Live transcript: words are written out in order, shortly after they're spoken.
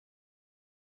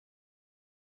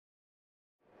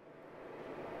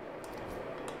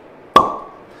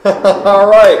All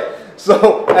right.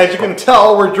 So, as you can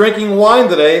tell, we're drinking wine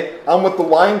today. I'm with the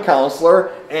wine counselor,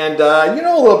 and you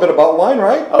know a little bit about wine,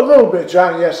 right? A little bit,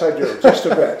 John. Yes, I do. Just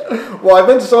a bit. Well, I've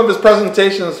been to some of his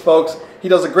presentations, folks. He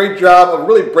does a great job of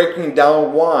really breaking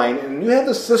down wine, and you have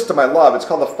this system I love. It's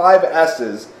called the 5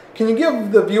 S's. Can you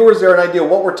give the viewers there an idea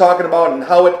of what we're talking about and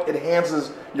how it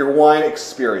enhances your wine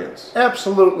experience?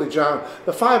 Absolutely, John.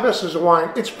 The 5 S's of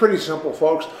wine, it's pretty simple,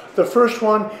 folks. The first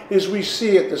one is we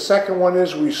see it. The second one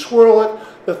is we swirl it.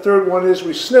 The third one is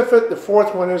we sniff it. The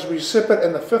fourth one is we sip it.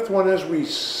 And the fifth one is we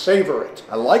savor it.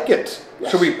 I like it.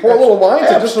 Yes. Should we pour a little wine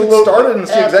to just get started and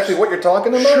see exactly what you're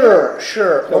talking about? Sure,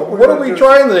 sure. What are we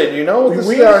trying today? Do you know what this is?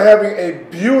 We are having a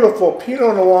beautiful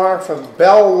Pinot Noir from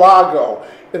Bel Lago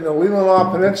in the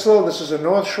Leelanau Peninsula. This is a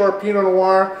North Shore Pinot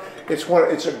Noir.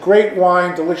 It's a great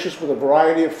wine, delicious with a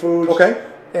variety of foods. Okay.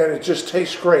 And it just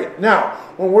tastes great. Now,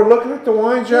 when we're looking at the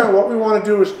wine, John, what we want to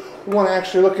do is we want to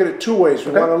actually look at it 2 ways.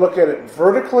 We want to look at it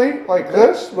vertically, like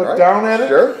this, look down at it,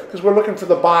 because we're looking for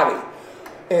the body,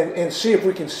 and see if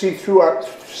we can see through our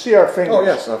fingers. Oh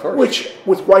yes, of course. Which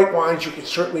with white wines you can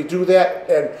certainly do that,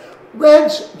 and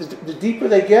reds, the deeper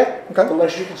they get, the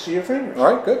less you can see your fingers.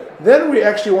 All right, good. Then we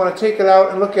actually want to take it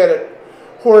out and look at it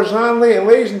horizontally. And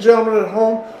ladies and gentlemen at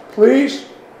home, please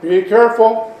be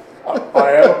careful.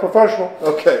 I am a professional.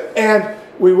 Okay. And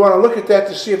we want to look at that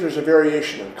to see if there's a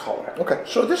variation in color. Okay.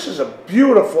 So this is a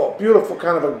beautiful, beautiful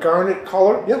kind of a garnet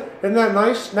color. Yeah. Isn't that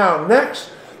nice? Now, the next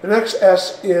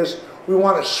S is we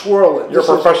want to swirl it. You're a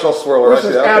professional swirler. This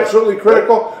is absolutely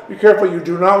critical. Be careful. You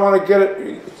do not want to get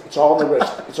it. It's all in the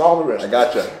wrist. It's all in the wrist. I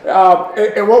gotcha.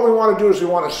 And what we want to do is we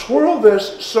want to swirl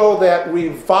this so that we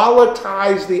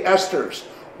volatilize the esters.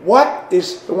 What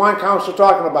is the wine counselor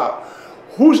talking about?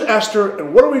 Who's ester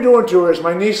and what are we doing to her, as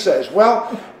my niece says? Well,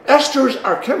 esters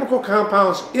are chemical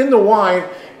compounds in the wine,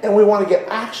 and we want to get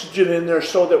oxygen in there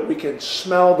so that we can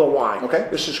smell the wine. Okay.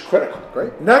 This is critical.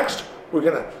 Great. Next, we're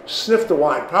going to sniff the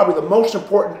wine, probably the most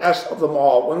important S of them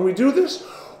all. When we do this,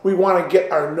 we want to get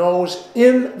our nose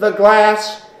in the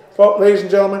glass. Well, ladies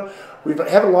and gentlemen, we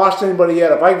haven't lost anybody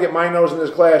yet. If I can get my nose in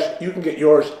this glass, you can get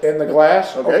yours in the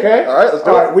glass. Okay? All right, let's do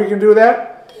it. All right, we can do that.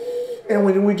 And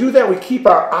when we do that, we keep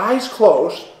our eyes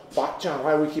closed. John,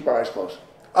 why do we keep our eyes closed?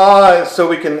 So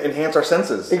we can enhance our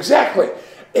senses. Exactly.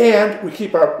 And we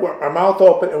keep our mouth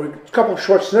open, and a couple of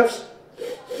short sniffs.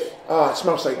 It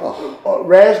smells like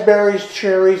raspberries,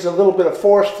 cherries, a little bit of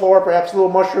forest floor, perhaps a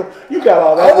little mushroom. You got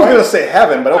all that. I was going to say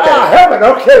heaven, but okay. Heaven.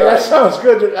 Okay, that sounds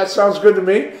good. That sounds good to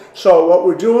me. So what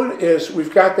we're doing is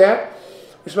we've got that.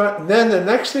 And then the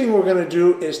next thing we're going to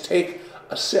do is take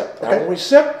a sip. Now, when we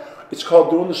sip, it's called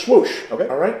doing the swoosh. Okay.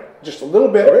 All right? Just a little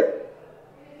bit. Okay.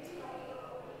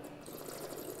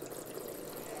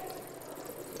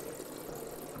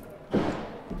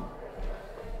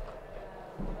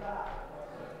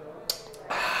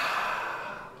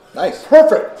 Nice.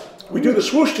 Perfect. We do the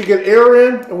swoosh to get air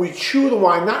in, and we chew the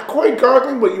wine. Not quite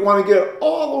gargling, but you want to get it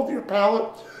all over your palate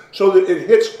so that it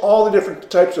hits all the different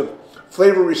types of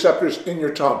flavor receptors in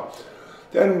your tongue.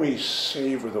 Then we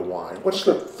savor the wine. What's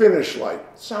the finish like?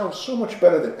 It sounds so much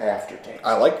better than aftertaste.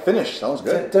 I like finish. Sounds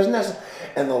good. Doesn't that?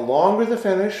 And the longer the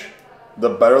finish, the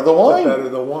better the wine. The better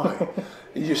the wine.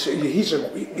 You see, he's a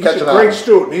great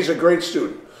student. He's a great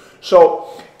student. So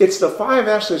it's the 5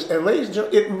 S's, and ladies and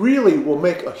gentlemen, it really will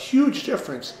make a huge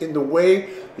difference in the way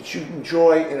that you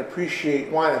enjoy and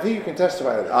appreciate wine. I think you can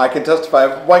testify to that. I can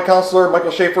testify. Wine counselor Michael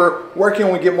Schafer, where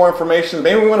can we get more information?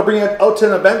 Maybe we want to bring it out to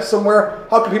an event somewhere.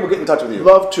 How can people get in touch with you?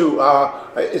 Love to.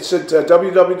 It's at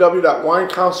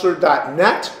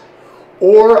www.winecounselor.net,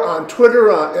 or on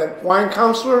Twitter at Wine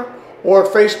Counselor, or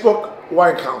Facebook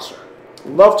Wine Counselor.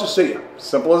 Love to see you.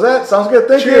 Simple as that. Sounds good.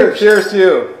 Thank you. Cheers to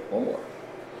you. One more.